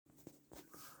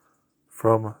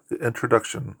From the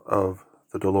introduction of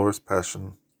the Dolorous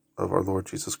Passion of our Lord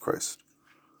Jesus Christ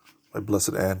by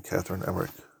Blessed Anne Catherine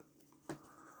Emmerich. The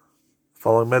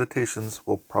following meditations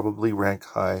will probably rank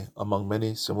high among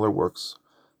many similar works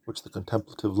which the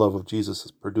contemplative love of Jesus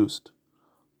has produced,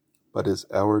 but it is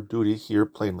our duty here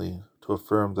plainly to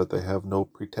affirm that they have no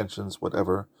pretensions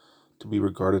whatever to be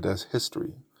regarded as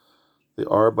history. They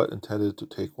are but intended to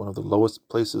take one of the lowest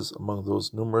places among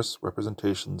those numerous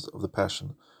representations of the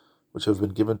Passion which have been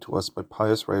given to us by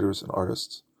pious writers and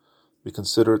artists, be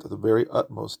considered at the very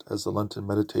utmost as the Lenten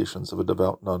meditations of a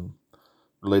devout nun,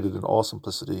 related in all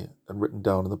simplicity and written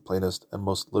down in the plainest and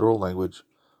most literal language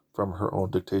from her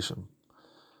own dictation.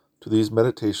 To these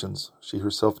meditations she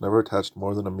herself never attached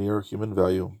more than a mere human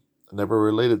value, and never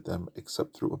related them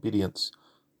except through obedience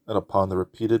and upon the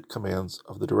repeated commands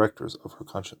of the directors of her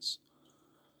conscience.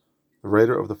 The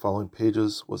writer of the following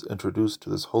pages was introduced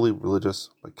to this holy religious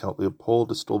by Count Leopold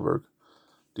de Stolberg,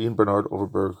 Dean Bernard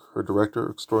Overberg, her director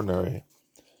extraordinary,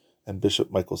 and Bishop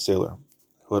Michael Saylor,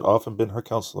 who had often been her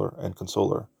counselor and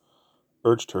consoler,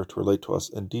 urged her to relate to us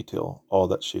in detail all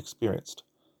that she experienced,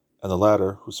 and the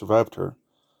latter, who survived her,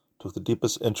 took the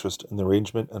deepest interest in the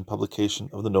arrangement and publication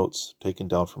of the notes taken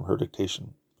down from her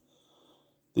dictation.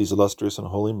 These illustrious and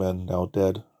holy men, now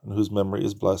dead, and whose memory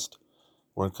is blessed,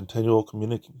 were in continual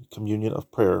communion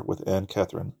of prayer with Anne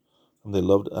Catherine, whom they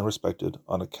loved and respected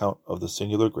on account of the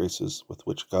singular graces with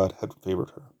which God had favored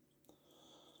her.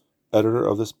 Editor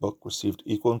of this book received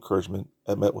equal encouragement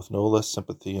and met with no less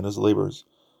sympathy in his labors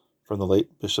from the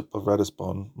late Bishop of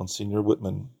Ratisbon, Monsignor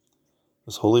Whitman.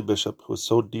 This holy bishop, who was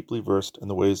so deeply versed in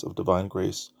the ways of divine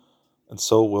grace, and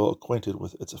so well acquainted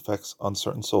with its effects on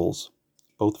certain souls,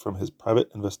 both from his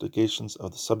private investigations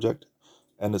of the subject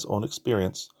and his own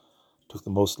experience, took the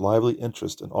most lively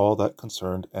interest in all that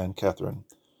concerned Anne Catherine,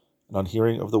 and on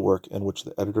hearing of the work in which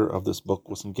the editor of this book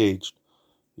was engaged,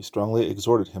 he strongly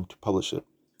exhorted him to publish it.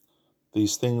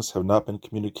 "These things have not been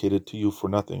communicated to you for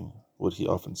nothing," would he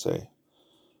often say.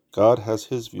 "God has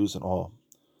his views in all.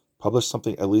 Publish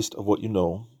something at least of what you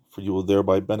know, for you will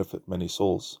thereby benefit many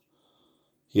souls."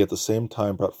 He at the same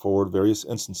time brought forward various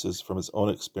instances from his own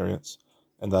experience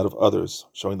and that of others,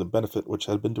 showing the benefit which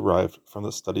had been derived from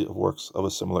the study of works of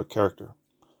a similar character.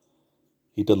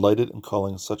 He delighted in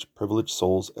calling such privileged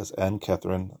souls as Anne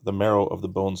Catherine the marrow of the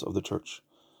bones of the Church,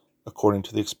 according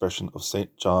to the expression of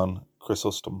St. John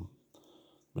Chrysostom,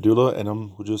 medulla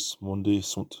enim hujus mundi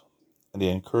sunt, and he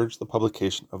encouraged the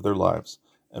publication of their lives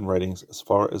and writings as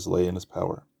far as lay in his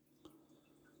power.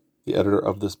 The editor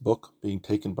of this book, being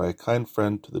taken by a kind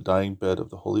friend to the dying bed of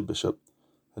the holy bishop,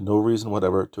 had no reason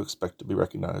whatever to expect to be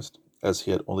recognized, as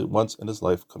he had only once in his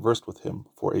life conversed with him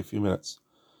for a few minutes.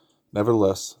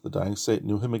 Nevertheless, the dying saint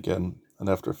knew him again, and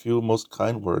after a few most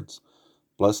kind words,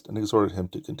 blessed and exhorted him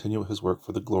to continue his work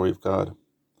for the glory of God.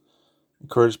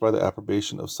 Encouraged by the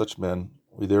approbation of such men,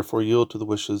 we therefore yield to the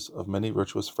wishes of many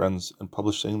virtuous friends in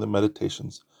publishing the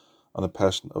meditations on the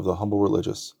passion of the humble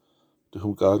religious, to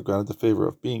whom God granted the favor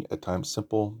of being at times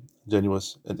simple,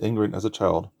 ingenuous, and ignorant as a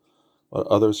child, while at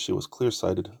others she was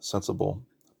clear-sighted, sensible,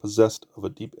 possessed of a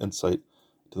deep insight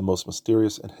into the most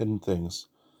mysterious and hidden things,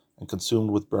 and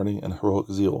consumed with burning and heroic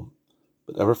zeal,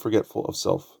 but ever forgetful of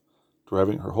self,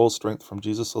 deriving her whole strength from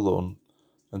Jesus alone,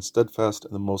 and steadfast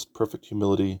in the most perfect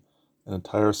humility and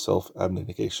entire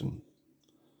self-abnegation.